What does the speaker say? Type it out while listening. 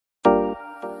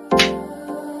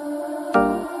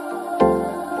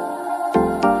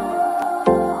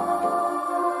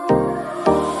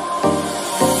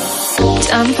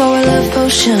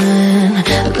potion,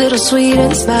 a little sweet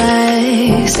and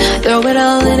spice. Throw it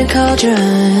all in a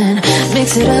cauldron,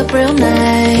 mix it up real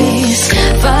nice.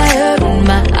 Fire in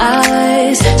my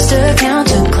eyes, stir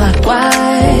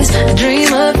counterclockwise. I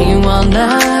dream of you all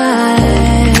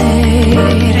night.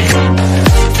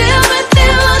 Feel with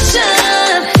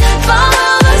devotion,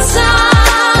 follow the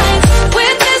signs.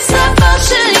 With this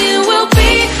devotion, you will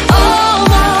be all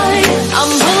mine.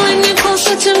 I'm pulling you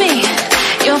closer to me.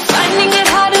 You're finding it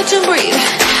harder to breathe.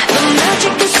 The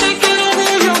magic is taking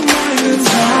over your mind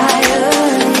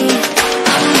entirely.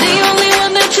 I'm the only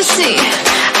one that you see.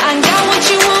 I got what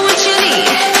you want, what you need.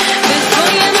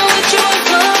 Before you know it, you're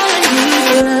falling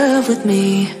in love with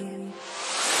me.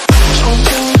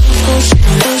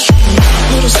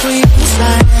 Little sweet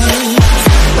inside.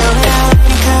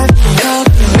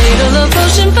 Made a love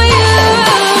potion for you.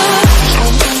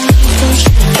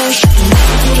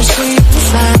 Little sweet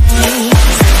inside.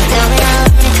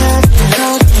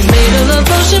 Made a love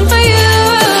potion for you.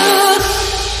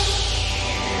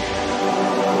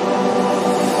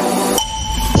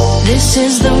 This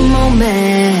is the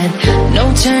moment,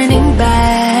 no turning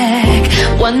back.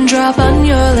 One drop on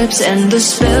your lips and the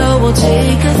spell will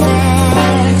take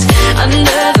effect. Under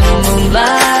the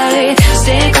moonlight,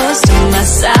 stay close to my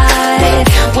side.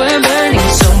 We're burning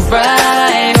so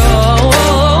bright. Oh,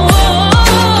 oh,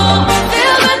 oh.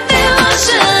 Feel the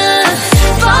devotion,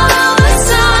 follow the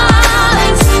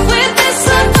signs. With this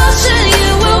devotion, you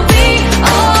will be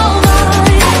all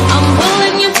mine. I'm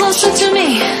pulling you closer to me.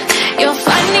 You're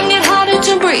finding it harder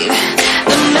to breathe.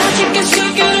 The magic is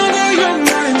taking over your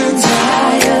mind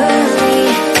entirely.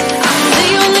 I'm the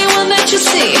only one that you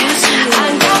see. I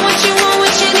got what you want,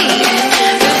 what you need.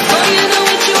 Before you know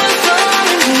it, you are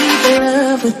falling deep in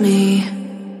love with me.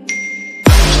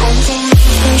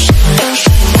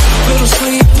 Little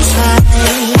sweet inside.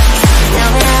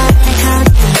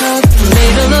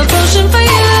 Made a love potion for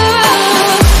you.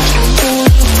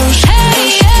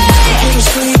 Hey, hey. Little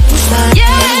sweet inside. Yeah.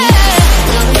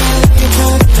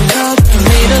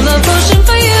 Made a love potion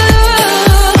for you.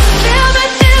 Feel the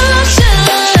devotion,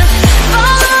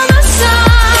 follow the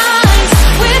signs.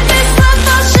 With this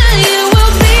devotion, you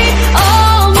will be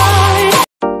all mine.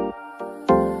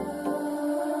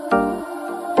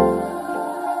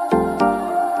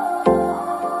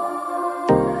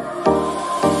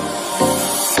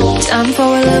 Time for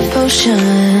a love potion,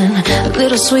 a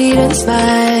little sweet and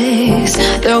spice.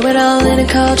 Throw it all in a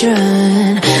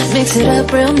cauldron, mix it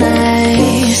up real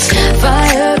nice.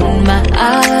 Fire in my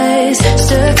eyes,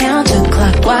 stir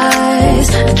counterclockwise.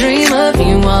 I dream of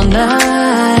you all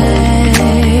night.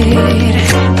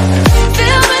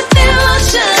 Feel with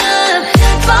devotion,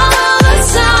 follow the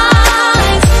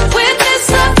signs. With this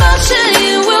devotion,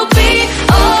 you will be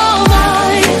all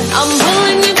mine. I'm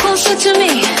pulling you closer to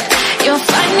me. You're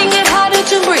finding it harder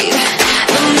to breathe.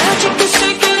 The magic is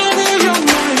taking over your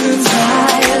mind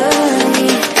entirely.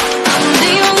 I'm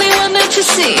the only one that you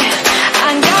see.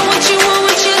 I got what you want,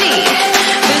 what you need.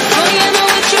 Before you know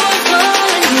it, you're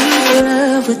falling deep in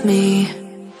love with me.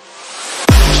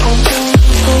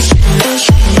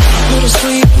 Little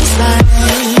sweet inside.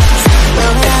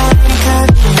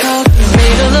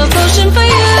 Made a love potion for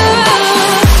you.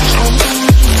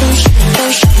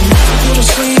 Little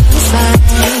sweet inside.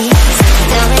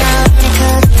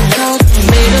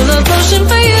 Made a love potion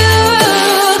for you.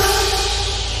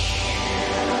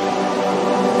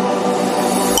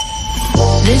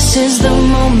 This is the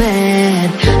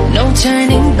moment, no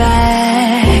turning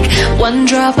back. One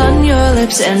drop on your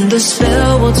lips and the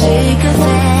spell will take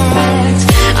effect.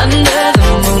 Under the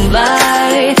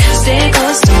moonlight, stay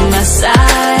close to my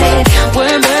side.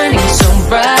 We're burning so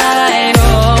bright. Oh,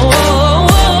 oh,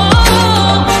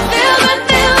 oh. Feel the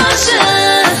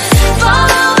devotion,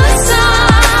 follow the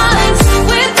signs.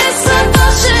 With this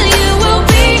devotion, you will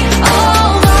be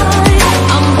all mine.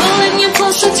 I'm pulling you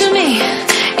closer to me.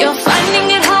 You're finding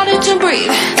it harder to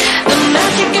breathe. The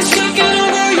magic is taking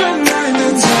over your mind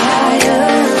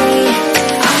entirely.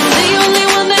 I'm the only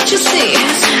one that you see.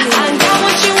 I got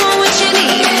what you want, what you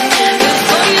need.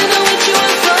 Before you know it, you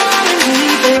are falling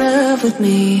deep in love with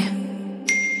me.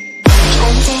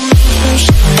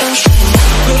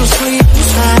 Little sweet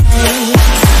inside.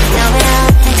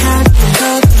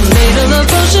 Made a love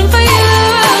potion for you.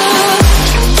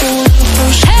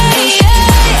 Hey, hey.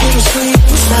 Little sweet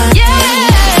inside. Yeah.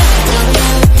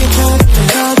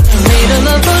 Made a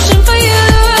love potion for you.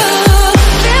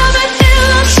 Feel the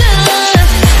devotion,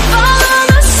 follow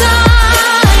the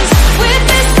signs. With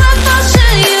this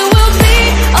devotion, you will be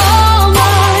all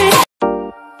mine.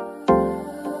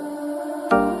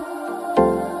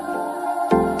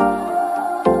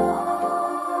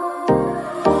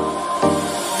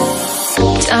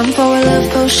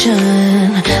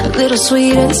 potion, a little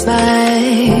sweet and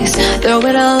spice. Throw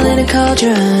it all in a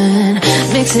cauldron,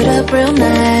 mix it up real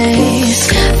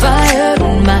nice. Fire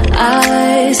in my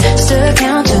eyes, stir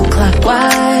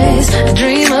counterclockwise. I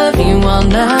dream of you all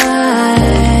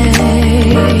night.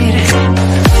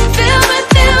 Feel with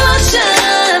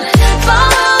devotion,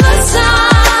 follow the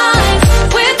signs.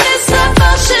 With this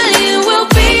devotion, you will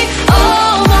be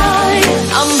all mine.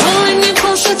 I'm pulling you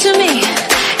closer to me.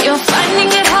 You're finding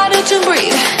it harder to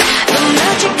breathe. The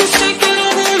magic is taking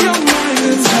over your mind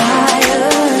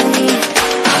entirely.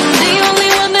 I'm the only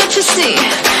one that you see.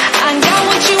 I got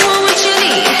what you want, what you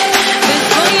need.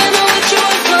 Before you know it,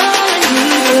 you're falling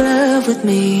in love with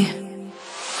me.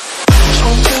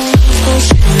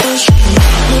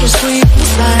 Little sweet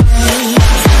spice.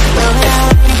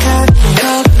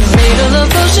 Made a love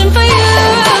potion for you.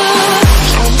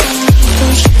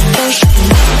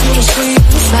 Little sweet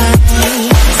spice.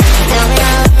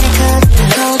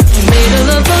 Made a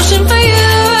love potion for you.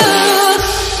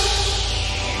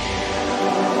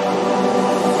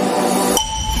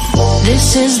 This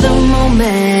is the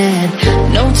moment,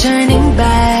 no turning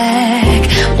back.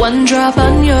 One drop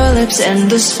on your lips and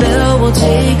the spell will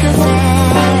take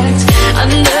effect.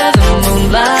 Under the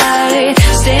moonlight,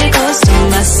 stay close to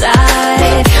my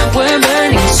side. We're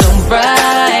burning so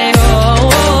bright. Oh,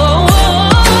 oh,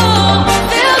 oh.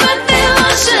 Feel the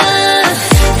devotion,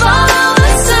 follow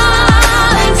the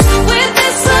signs. With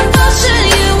this devotion,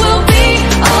 you will be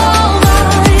all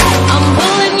mine. I'm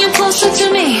pulling you closer to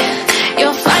me.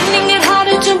 You're finding it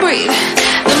harder to breathe.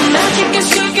 The magic is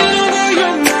taking over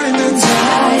your mind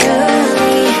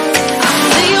entirely. I'm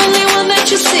the only one that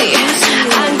you see.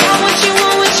 I got what you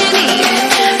want, what you need.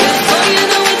 Before you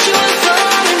know it, you are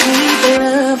falling deep in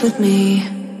love with me.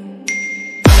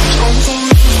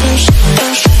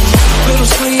 Little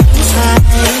sweet spice.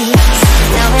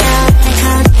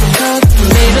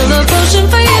 Made a love potion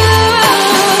for you.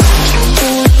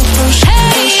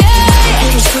 Hey, hey.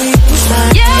 Little sweet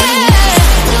spice. Yeah.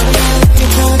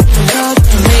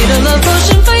 Made a love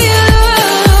potion for you.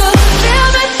 Feel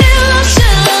the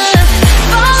devotion,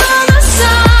 follow the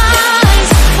signs.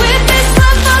 With this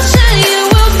love potion, you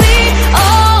will be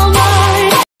all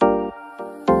mine.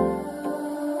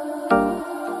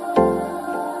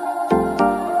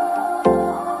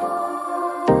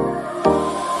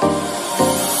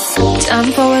 Time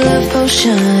for a love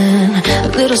potion, a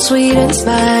little sweet and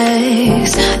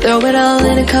spice. Throw it all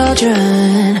in a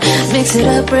cauldron, mix it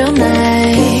up real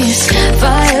nice.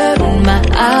 Fire in my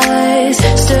eyes,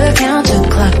 stir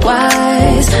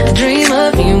counterclockwise. I dream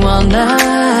of you all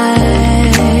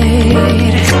night.